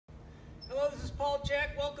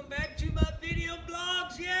Chek. Welcome back to my video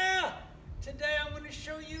blogs. Yeah! Today I'm going to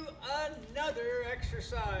show you another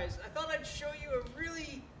exercise. I thought I'd show you a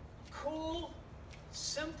really cool,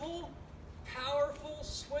 simple, powerful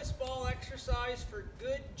Swiss ball exercise for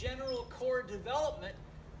good general core development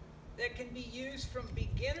that can be used from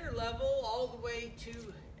beginner level all the way to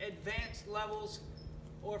advanced levels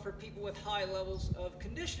or for people with high levels of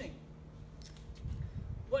conditioning.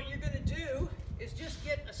 What you're going to do is just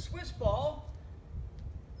get a Swiss ball.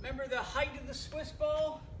 Remember, the height of the Swiss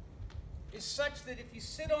ball is such that if you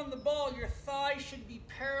sit on the ball, your thigh should be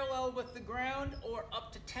parallel with the ground or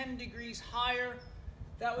up to 10 degrees higher.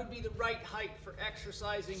 That would be the right height for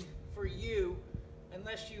exercising for you,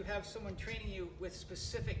 unless you have someone training you with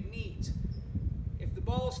specific needs. If the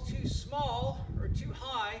ball is too small or too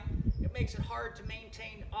high, it makes it hard to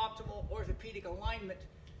maintain optimal orthopedic alignment,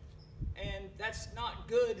 and that's not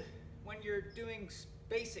good when you're doing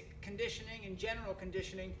basic conditioning and general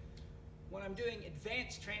conditioning. When I'm doing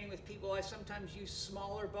advanced training with people, I sometimes use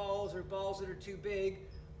smaller balls or balls that are too big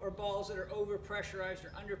or balls that are over-pressurized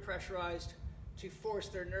or under-pressurized to force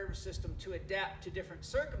their nervous system to adapt to different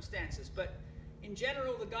circumstances. But in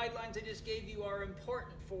general, the guidelines I just gave you are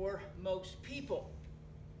important for most people.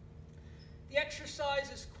 The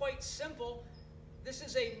exercise is quite simple. This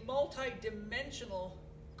is a multi-dimensional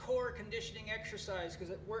core conditioning exercise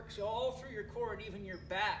because it works all through your core and even your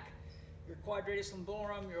back, your quadratus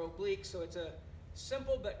lumborum, your obliques. So it's a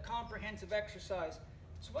simple but comprehensive exercise.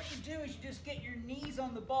 So what you do is you just get your knees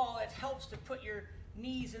on the ball. It helps to put your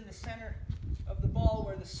knees in the center of the ball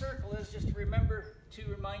where the circle is, just to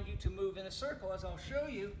remind you to move in a circle, as I'll show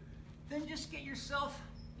you. Then just get yourself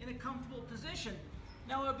in a comfortable position.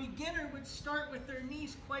 Now, a beginner would start with their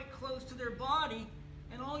knees quite close to their body,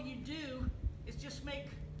 and all you do is just make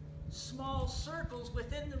small circles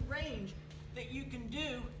within the range that you can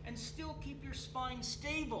do and still keep your spine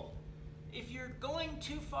stable. If you're going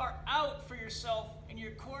too far out for yourself and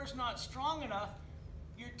your core is not strong enough,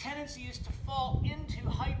 your tendency is to fall into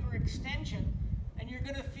hyperextension, and you're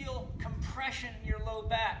going to feel compression in your low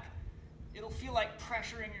back. It'll feel like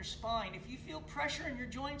pressure in your spine. If you feel pressure in your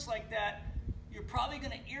joints like that, you're probably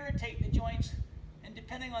going to irritate the joints, and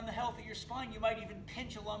depending on the health of your spine, you might even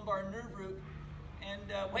pinch a lumbar nerve root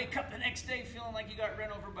and wake up the next day feeling like you got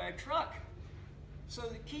run over by a truck. So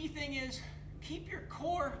the key thing is keep your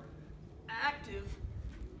core active.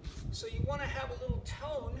 So you want to have a little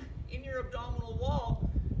tone in your abdominal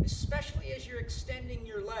wall, especially as you're extending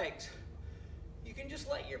your legs. You can just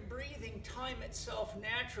let your breathing time itself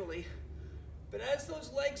naturally, but as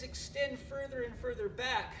those legs extend further and further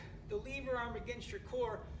back, the lever arm against your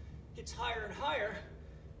core gets higher and higher.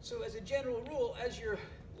 So as a general rule, as your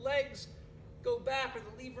legs go back or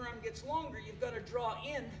the lever arm gets longer, you've got to draw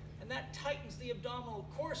in, and that tightens the abdominal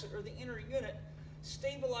corset or the inner unit,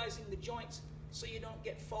 stabilizing the joints so you don't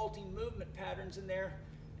get faulty movement patterns in there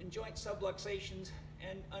and joint subluxations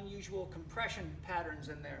and unusual compression patterns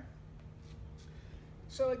in there.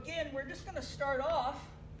 So again, we're just going to start off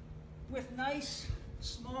with nice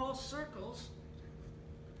small circles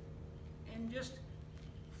and just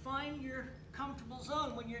find your comfortable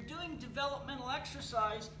zone. When you're doing developmental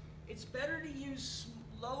exercise, it's better to use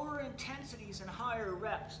lower intensities and higher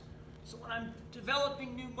reps. So when I'm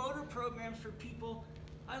developing new motor programs for people,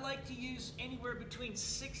 I like to use anywhere between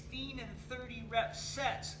 16 and 30 rep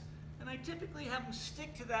sets. And I typically have them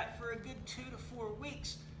stick to that for a good 2 to 4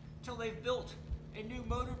 weeks till they've built a new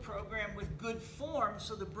motor program with good form,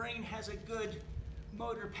 so the brain has a good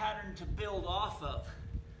motor pattern to build off of.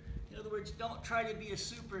 In other words, don't try to be a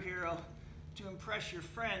superhero to impress your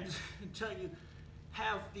friends until you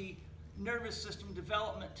have the nervous system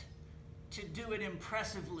development to do it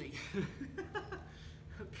impressively.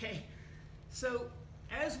 Okay, so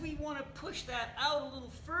as we want to push that out a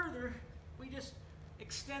little further, we just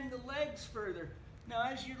extend the legs further. Now,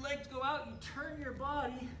 as your legs go out, you turn your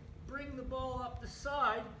body, bring the ball up the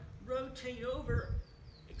side, rotate over,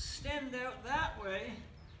 extend out that way,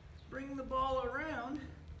 bring the ball around,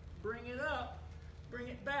 bring it up, bring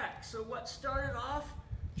it back. So what started off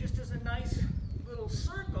just as a nice little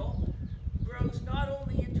circle grows not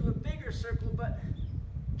only into a bigger circle, but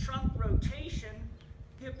trunk rotation,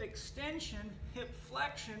 hip extension, hip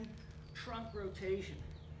flexion, trunk rotation.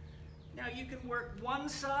 Now you can work one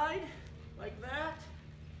side like that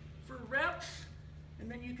for reps,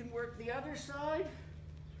 and then you can work the other side,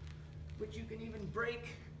 which you can even break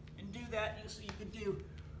and do that. So you can do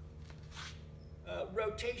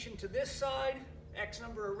rotation to this side, X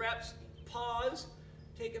number of reps, pause,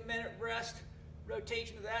 take a minute rest,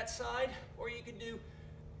 rotation to that side, or you can do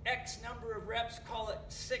X number of reps, call it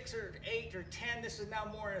 6 or 8 or 10. This is now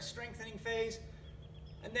more in a strengthening phase.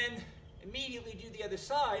 And then immediately do the other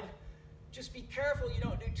side. Just be careful you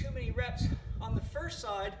don't do too many reps on the first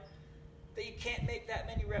side that you can't make that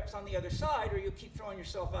many reps on the other side, or you'll keep throwing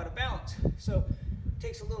yourself out of balance. So it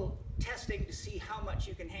takes a little testing to see how much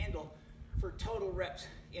you can handle for total reps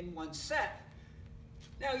in one set.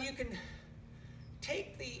 Now you can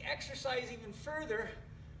take the exercise even further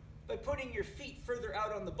by putting your feet further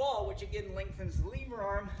out on the ball, which again lengthens the lever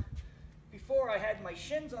arm. Before I had my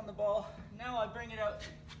shins on the ball, now I bring it out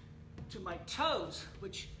to my toes,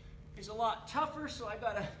 which is a lot tougher, so I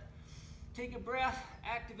gotta take a breath,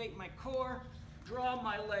 activate my core, draw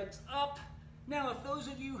my legs up. Now, if those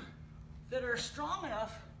of you that are strong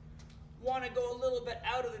enough want to go a little bit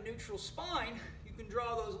out of the neutral spine, you can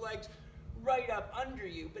draw those legs right up under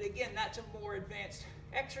you. But again, that's a more advanced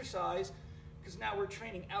exercise because now we're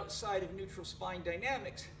training outside of neutral spine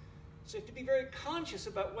dynamics. So you have to be very conscious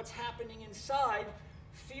about what's happening inside.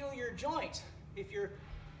 Feel your joints. If you're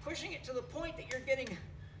pushing it to the point that you're getting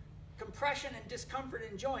compression and discomfort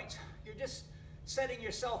in joints, you're just setting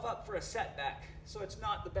yourself up for a setback. So it's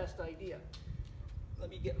not the best idea. Let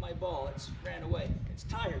me get my ball. It's ran away. It's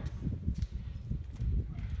tired.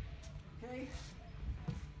 Okay.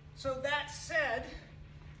 So that said,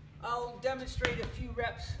 I'll demonstrate a few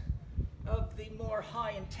reps of the more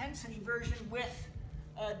high intensity version with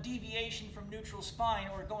a deviation from neutral spine,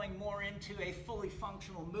 or going more into a fully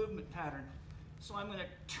functional movement pattern. So I'm going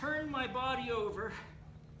to turn my body over,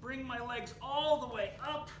 bring my legs all the way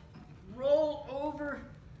up, roll over,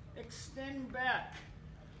 extend back,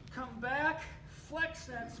 come back, flex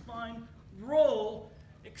that spine, roll,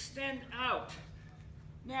 extend out.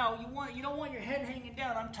 Now you don't want your head hanging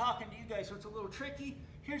down. I'm talking to you guys, so it's a little tricky.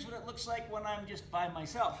 Here's what it looks like when I'm just by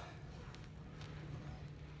myself.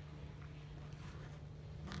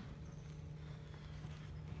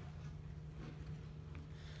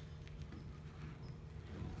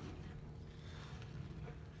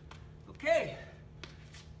 Okay,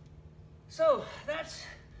 so that's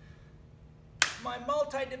my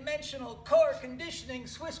multidimensional core conditioning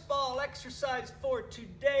Swiss ball exercise for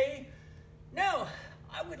today. Now,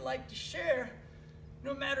 I would like to share,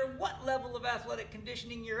 no matter what level of athletic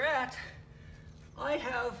conditioning you're at, I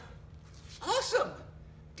have awesome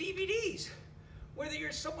DVDs. Whether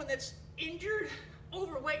you're someone that's injured,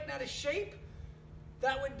 overweight, and out of shape,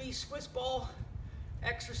 that would be Swiss ball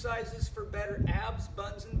exercises for better abs,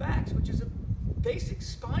 buns, and backs, which is a basic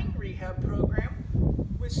spine rehab program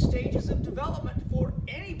with stages of development for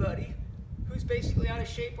anybody who's basically out of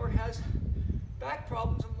shape or has back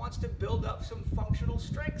problems and wants to build up some functional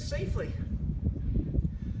strength safely.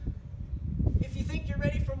 If you think you're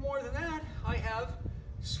ready for more than that, I have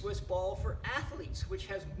Swiss ball for athletes, which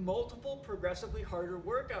has multiple progressively harder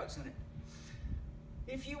workouts in it.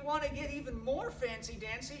 If you want to get even more fancy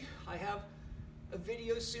dancy, I have a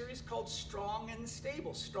video series called Strong and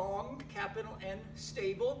Stable. Strong, capital N,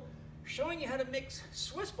 stable, showing you how to mix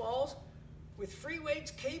Swiss balls with free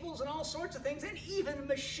weights, cables, and all sorts of things, and even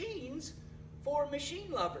machines for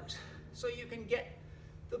machine lovers. So you can get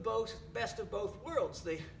the best of both worlds,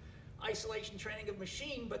 the isolation training of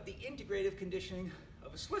machine, but the integrative conditioning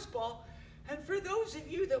of a Swiss ball. And for those of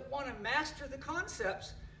you that want to master the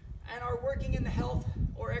concepts and are working in the health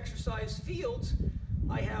or exercise fields,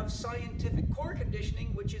 I have scientific core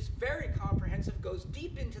conditioning, which is very comprehensive, goes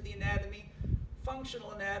deep into the anatomy,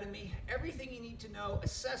 functional anatomy, everything you need to know,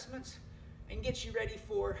 assessments, and gets you ready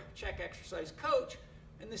for Chek Exercise Coach.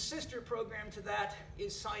 And the sister program to that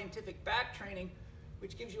is scientific back training,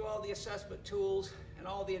 which gives you all the assessment tools and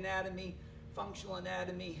all the anatomy, functional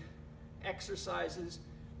anatomy, exercises,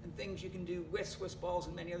 and things you can do with Swiss balls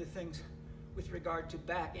and many other things with regard to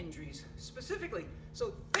back injuries specifically.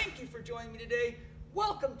 So thank you for joining me today.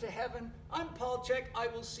 Welcome to heaven. I'm Paul Chek. I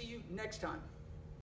will see you next time.